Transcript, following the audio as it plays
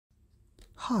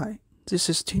Hi, this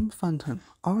is Tim Phantom.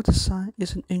 Our design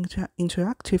is an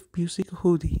interactive music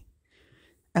hoodie.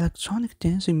 Electronic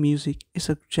dancing music is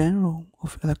a genre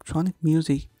of electronic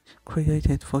music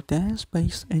created for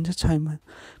dance-based entertainment,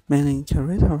 mainly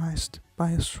characterized by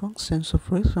a strong sense of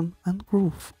rhythm and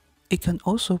groove. It can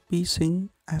also be seen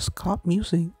as club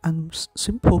music and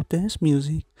simple dance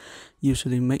music,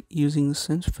 usually made using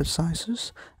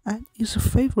synthesizers, and is a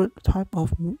favorite type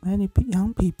of many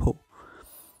young people.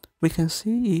 We can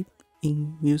see it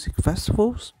in music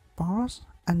festivals, bars,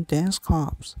 and dance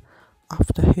clubs.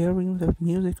 After hearing the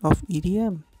music of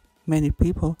EDM, many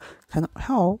people cannot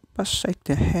help but shake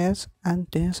their heads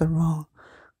and dance around,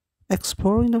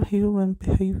 exploring the human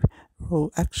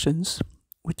behavioral actions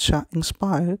which are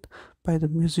inspired by the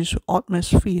musical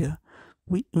atmosphere.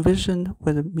 We envisioned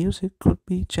whether music could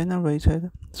be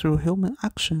generated through human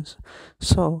actions,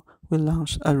 so we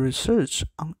launched a research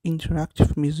on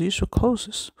interactive musical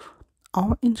clothes.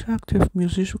 Our interactive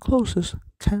musical clothes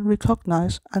can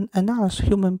recognize and analyze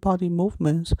human body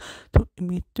movements to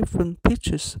emit different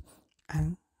pitches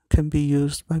and can be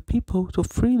used by people to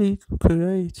freely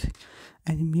create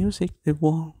any music they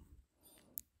want.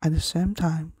 At the same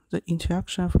time, the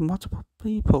interaction of multiple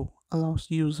people allows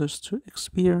users to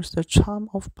experience the charm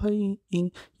of playing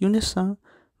in unison,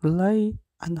 relay,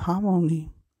 and harmony,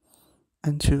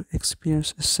 and to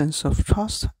experience a sense of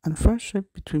trust and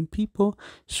friendship between people,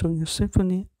 showing a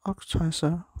symphony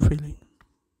orchestra feeling.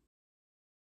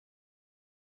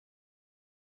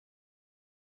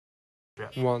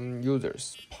 When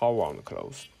users power on the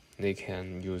clothes, they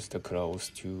can use the clothes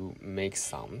to make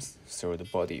sounds through the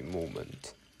body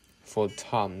movement. For the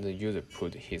time the user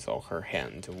put his or her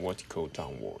hand vertical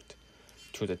downward,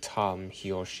 to the time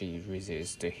he or she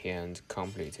raises the hand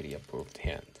completely above the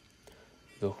hand.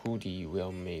 The hoodie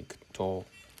will make do,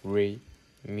 re,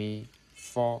 mi,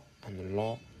 fa, and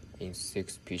la in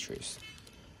 6 pitches.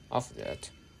 After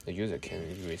that, the user can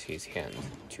raise his hand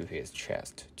to his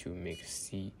chest to make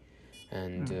C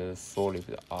and flip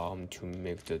the arm to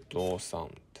make the do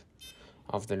sound.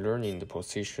 After learning the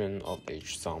position of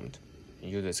each sound,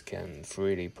 users can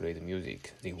freely play the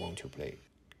music they want to play.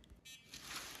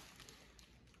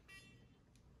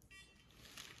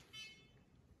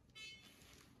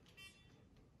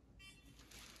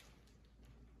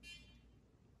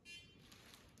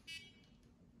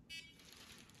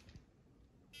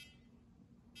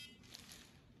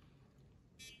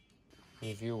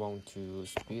 If you want to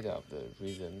speed up the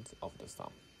rhythm of the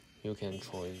song, you can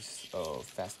choose a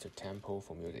faster tempo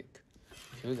for music.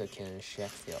 Users can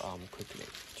shake their arm quickly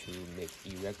to make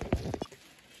irregular music,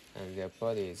 and their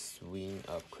bodies swing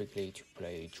up quickly to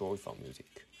play joyful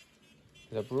music.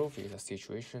 The proof is a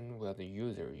situation where the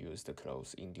user uses the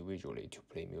clothes individually to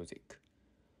play music.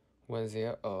 When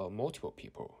there are multiple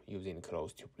people using the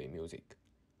clothes to play music,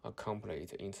 a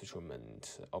complete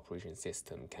instrument operation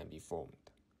system can be formed.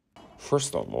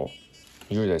 First of all,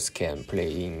 users can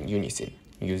play in unison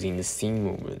using the same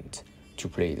movement to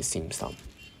play the same song.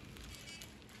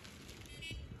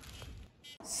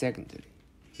 Secondly,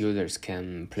 users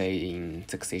can play in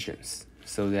successions,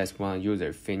 so that when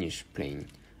user finishes playing,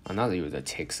 another user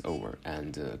takes over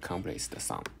and completes the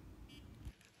song.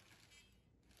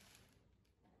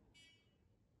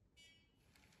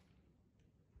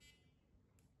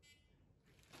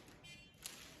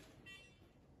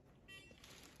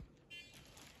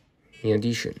 In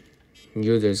addition,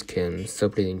 users can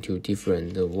split into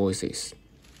different voices.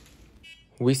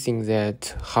 We think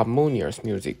that harmonious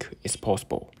music is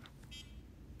possible.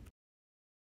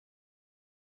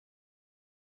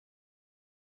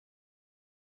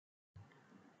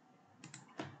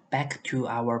 Back to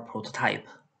our prototype.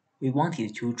 We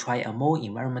wanted to try a more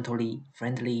environmentally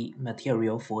friendly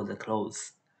material for the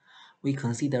clothes. We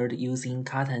considered using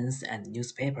cartons and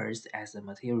newspapers as the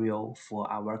material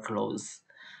for our clothes,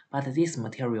 but these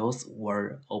materials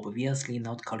were obviously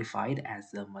not qualified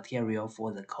as the material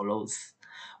for the clothes.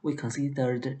 We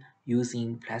considered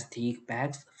using plastic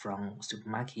bags from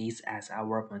supermarkets as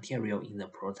our material in the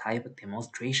prototype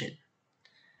demonstration.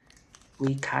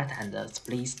 We cut and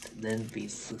spliced them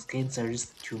with scissors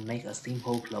to make a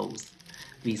simple cloth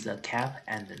with a cap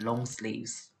and long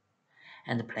sleeves,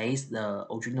 and place the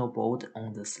original board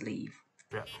on the sleeve.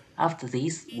 After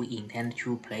this, we intend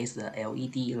to place the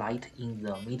LED light in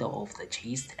the middle of the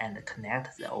chest and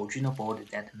connect the original board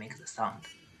that makes the sound.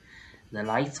 The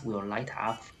lights will light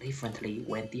up differently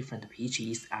when different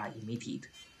pitches are emitted,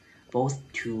 both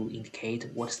to indicate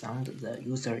what sound the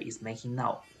user is making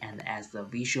now and as the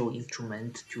visual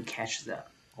instrument to catch the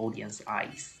audience's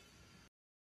eyes.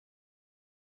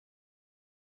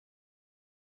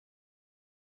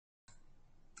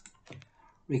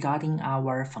 Regarding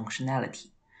our functionality,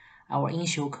 our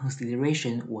initial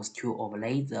consideration was to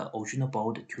overlay the original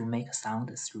board to make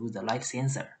sound through the light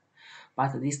sensor,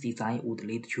 but this design would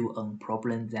lead to a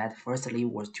problem that firstly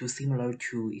was too similar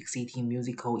to existing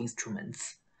musical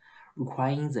instruments,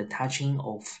 requiring the touching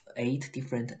of 8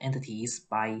 different entities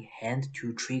by hand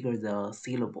to trigger the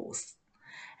syllables,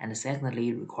 and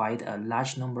secondly required a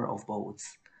large number of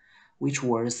boards, which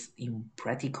was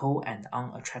impractical and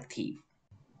unattractive.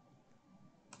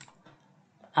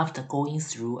 After going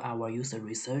through our user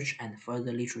research and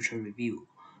further literature review,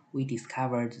 we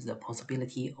discovered the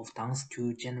possibility of dance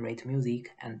to generate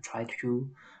music and tried to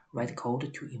write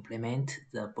code to implement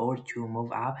the board to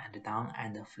move up and down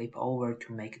and flip over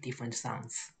to make different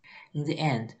sounds. In the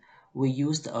end, we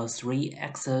used a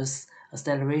 3-axis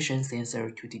acceleration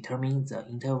sensor to determine the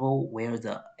interval where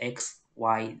the x,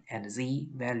 y, and z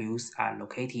values are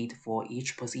located for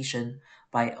each position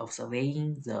by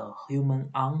observing the human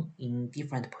arm in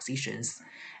different positions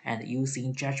and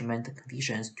using judgment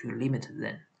conditions to limit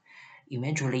them.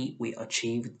 Eventually, we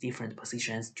achieved different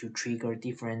positions to trigger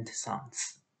different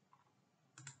sounds.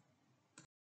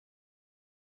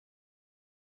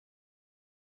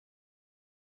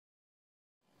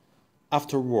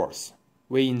 Afterwards,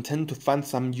 we intend to find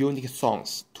some unique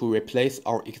songs to replace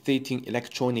our existing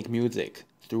electronic music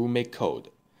through MakeCode,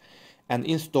 and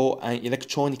install an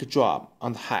electronic drum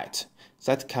on the hat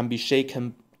that can be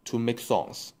shaken to make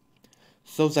songs,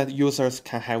 so that users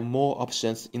can have more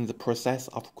options in the process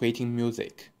of creating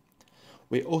music.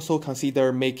 We also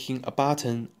consider making a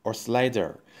button or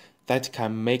slider that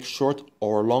can make short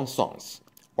or long songs,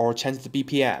 or change the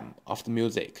BPM of the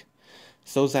music,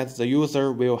 so that the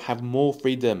user will have more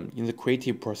freedom in the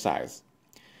creative process.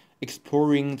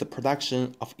 Exploring the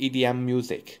production of EDM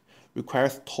music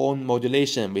requires tone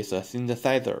modulation with a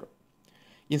synthesizer.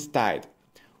 Instead,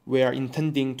 we are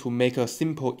intending to make a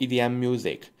simple EDM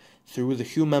music through the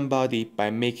human body by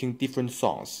making different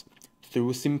songs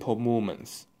through simple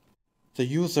movements. The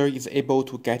user is able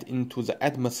to get into the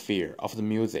atmosphere of the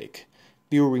music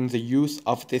during the use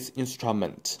of this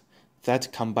instrument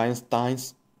that combines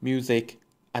dance, music,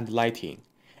 and lighting,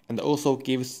 and also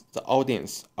gives the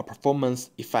audience a performance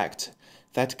effect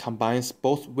that combines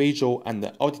both visual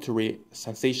and auditory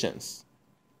sensations.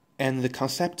 And the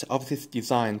concept of this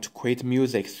design to create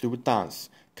music through dance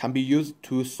can be used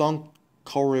to song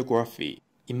choreography.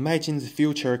 Imagine the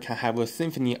future can have a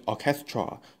symphony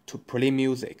orchestra to play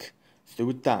music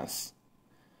through dance.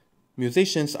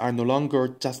 Musicians are no longer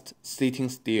just sitting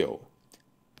still,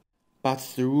 but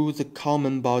through the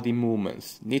common body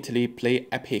movements neatly play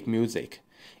epic music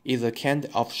is a kind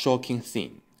of shocking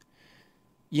thing.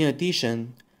 In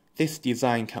addition, this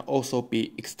design can also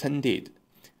be extended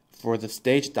for the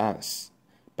stage dance.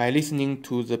 By listening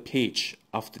to the pitch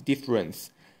of the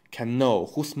difference, can know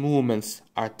whose movements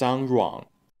are done wrong,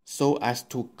 so as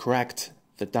to correct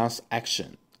the dance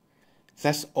action.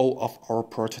 That's all of our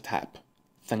prototype.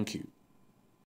 Thank you.